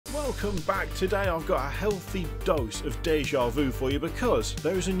welcome back. Today I've got a healthy dose of deja vu for you because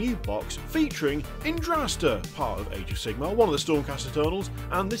there is a new box featuring Indrasta, part of Age of Sigmar, one of the Stormcast Eternals,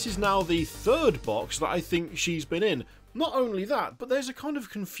 and this is now the third box that I think she's been in. Not only that, but there's a kind of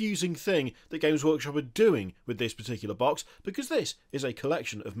confusing thing that Games Workshop are doing with this particular box, because this is a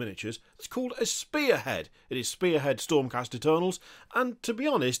collection of miniatures that's called a Spearhead. It is Spearhead Stormcast Eternals, and to be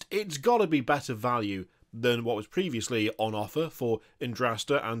honest, it's got to be better value than what was previously on offer for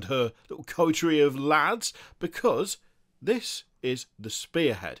Indrasta and her little coterie of lads, because this is the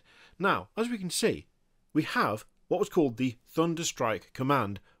Spearhead. Now, as we can see, we have what was called the Thunderstrike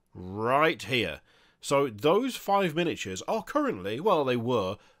command right here. So those 5 miniatures are currently, well, they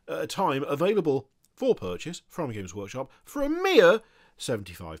were at a time, available for purchase from Games Workshop for a mere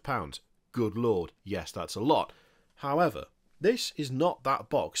 £75. Good lord, yes, that's a lot. However, this is not that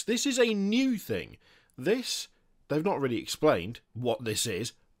box. This is a new thing. This, they've not really explained what this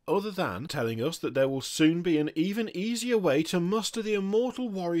is, other than telling us that there will soon be an even easier way to muster the immortal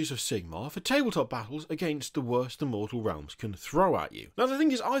warriors of Sigmar for tabletop battles against the worst the mortal realms can throw at you. Now the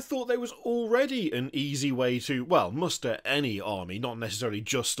thing is, I thought there was already an easy way to, well, muster any army, not necessarily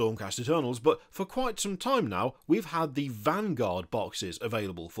just Stormcast Eternals, but for quite some time now, we've had the Vanguard boxes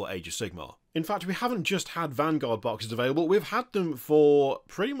available for Age of Sigmar. In fact, we haven't just had Vanguard boxes available, we've had them for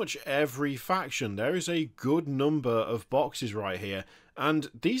pretty much every faction. There is a good number of boxes right here,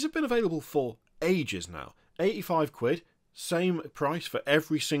 and these have been available for ages now. 85 quid, same price for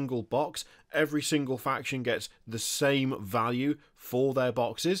every single box. Every single faction gets the same value for their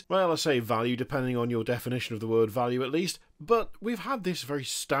boxes. Well, I say value depending on your definition of the word value at least, but we've had this very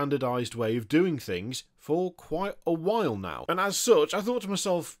standardised way of doing things for quite a while now. And as such, I thought to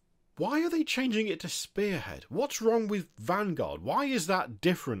myself, why are they changing it to Spearhead? What's wrong with Vanguard? Why is that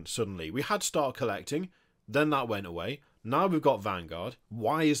different suddenly? We had Start Collecting, then that went away. Now we've got Vanguard.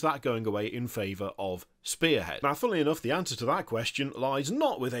 Why is that going away in favour of Spearhead? Now, funnily enough, the answer to that question lies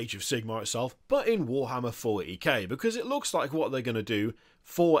not with Age of Sigmar itself, but in Warhammer 40k, because it looks like what they're going to do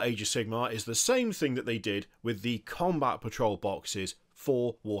for Age of Sigmar is the same thing that they did with the Combat Patrol boxes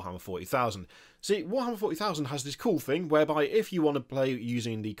for Warhammer 40,000. See, Warhammer 40,000 has this cool thing whereby if you want to play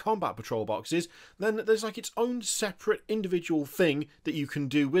using the Combat Patrol boxes, then there's like its own separate individual thing that you can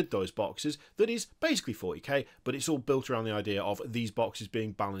do with those boxes that is basically 40k, but it's all built around the idea of these boxes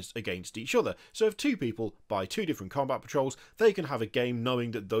being balanced against each other. So if 2 people buy 2 different Combat Patrols, they can have a game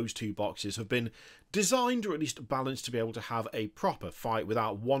knowing that those 2 boxes have been designed or at least balanced to be able to have a proper fight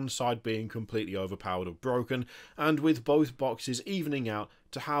without one side being completely overpowered or broken, and with both boxes evening out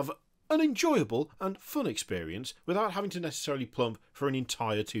to have an enjoyable and fun experience without having to necessarily plump for an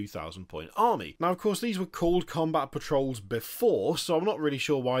entire 2,000 point army. Now, of course, these were called Combat Patrols before, so I'm not really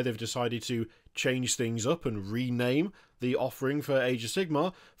sure why they've decided to change things up and rename the offering for Age of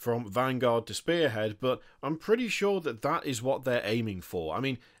Sigmar from Vanguard to Spearhead, but I'm pretty sure that that is what they're aiming for. I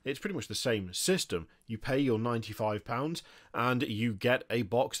mean, it's pretty much the same system. You pay your £95 and you get a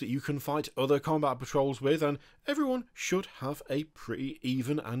box that you can fight other Combat Patrols with, and everyone should have a pretty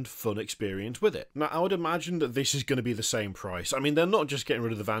even and fun experience with it. Now, I would imagine that this is going to be the same price. I mean, they're not just getting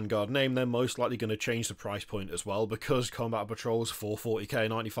rid of the Vanguard name, they're most likely going to change the price point as well, because Combat Patrols for 40k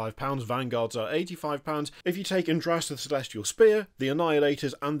 £95, Vanguards are £85. If you take Indrasta the Celestial Spear, the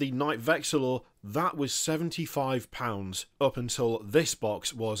Annihilators and the Knight-Vexillor, that was £75 up until this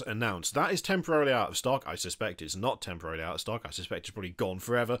box was announced. That is temporarily out of stock. I suspect it's not temporarily out of stock. I suspect it's probably gone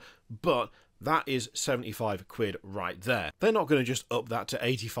forever, but that is 75 quid right there. They're not going to just up that to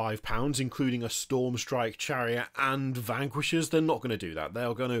 £85, including a Stormstrike Chariot and Vanquishers. They're not going to do that.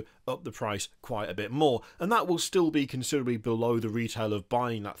 They're going to up the price quite a bit more, and that will still be considerably below the retail of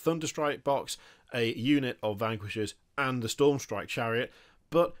buying that Thunderstrike box, a unit of Vanquishers, and the Stormstrike Chariot.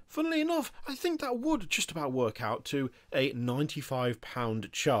 But funnily enough, I think that would just about work out to a £95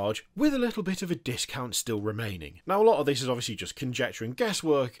 charge with a little bit of a discount still remaining. Now, a lot of this is obviously just conjecture and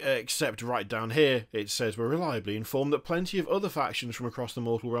guesswork, except right down here it says we're reliably informed that plenty of other factions from across the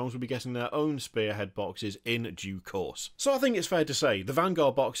mortal realms will be getting their own Spearhead boxes in due course. So I think it's fair to say the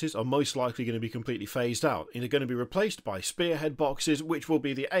Vanguard boxes are most likely going to be completely phased out, and are going to be replaced by Spearhead boxes, which will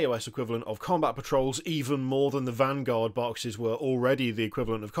be the AOS equivalent of Combat Patrols, even more than the Vanguard boxes were already the equivalent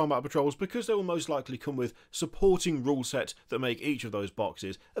of Combat Patrols, because they will most likely come with supporting rule sets that make each of those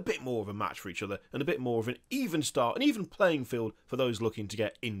boxes a bit more of a match for each other and a bit more of an even start, an even playing field for those looking to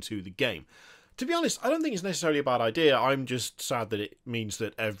get into the game. To be honest, I don't think it's necessarily a bad idea. I'm just sad that it means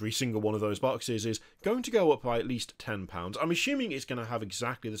that every single one of those boxes is going to go up by at least £10. I'm assuming it's going to have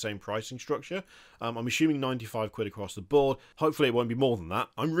exactly the same pricing structure. I'm assuming 95 quid across the board. Hopefully it won't be more than that.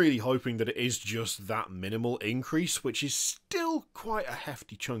 I'm really hoping that it is just that minimal increase, which is still quite a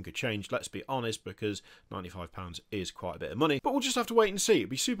hefty chunk of change, let's be honest, because £95 is quite a bit of money. But we'll just have to wait and see. It'd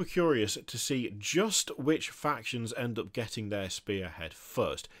be super curious to see just which factions end up getting their Spearhead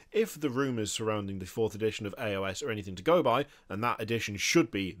first. If the rumours surrounding the 4th edition of AOS are anything to go by, and that edition should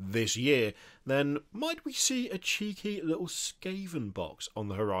be this year, then might we see a cheeky little Skaven box on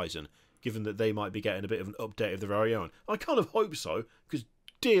the horizon, given that they might be getting a bit of an update of their very own? I kind of hope so, because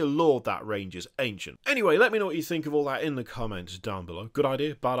dear lord, that range is ancient. Anyway, let me know what you think of all that in the comments down below. Good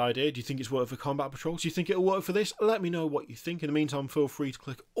idea? Bad idea? Do you think it's worked for Combat Patrols? Do you think it'll work for this? Let me know what you think. In the meantime, feel free to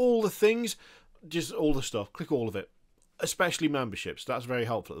click all the things, just all the stuff. Click all of it. Especially memberships. That's very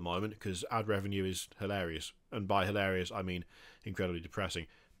helpful at the moment, because ad revenue is hilarious. And by hilarious, I mean incredibly depressing.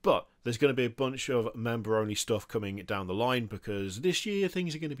 But there's going to be a bunch of member-only stuff coming down the line, because this year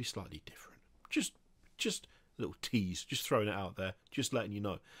things are going to be slightly different. Just a little tease, just throwing it out there, just letting you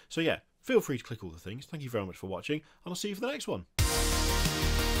know. So yeah, feel free to click all the things. Thank you very much for watching, and I'll see you for the next one.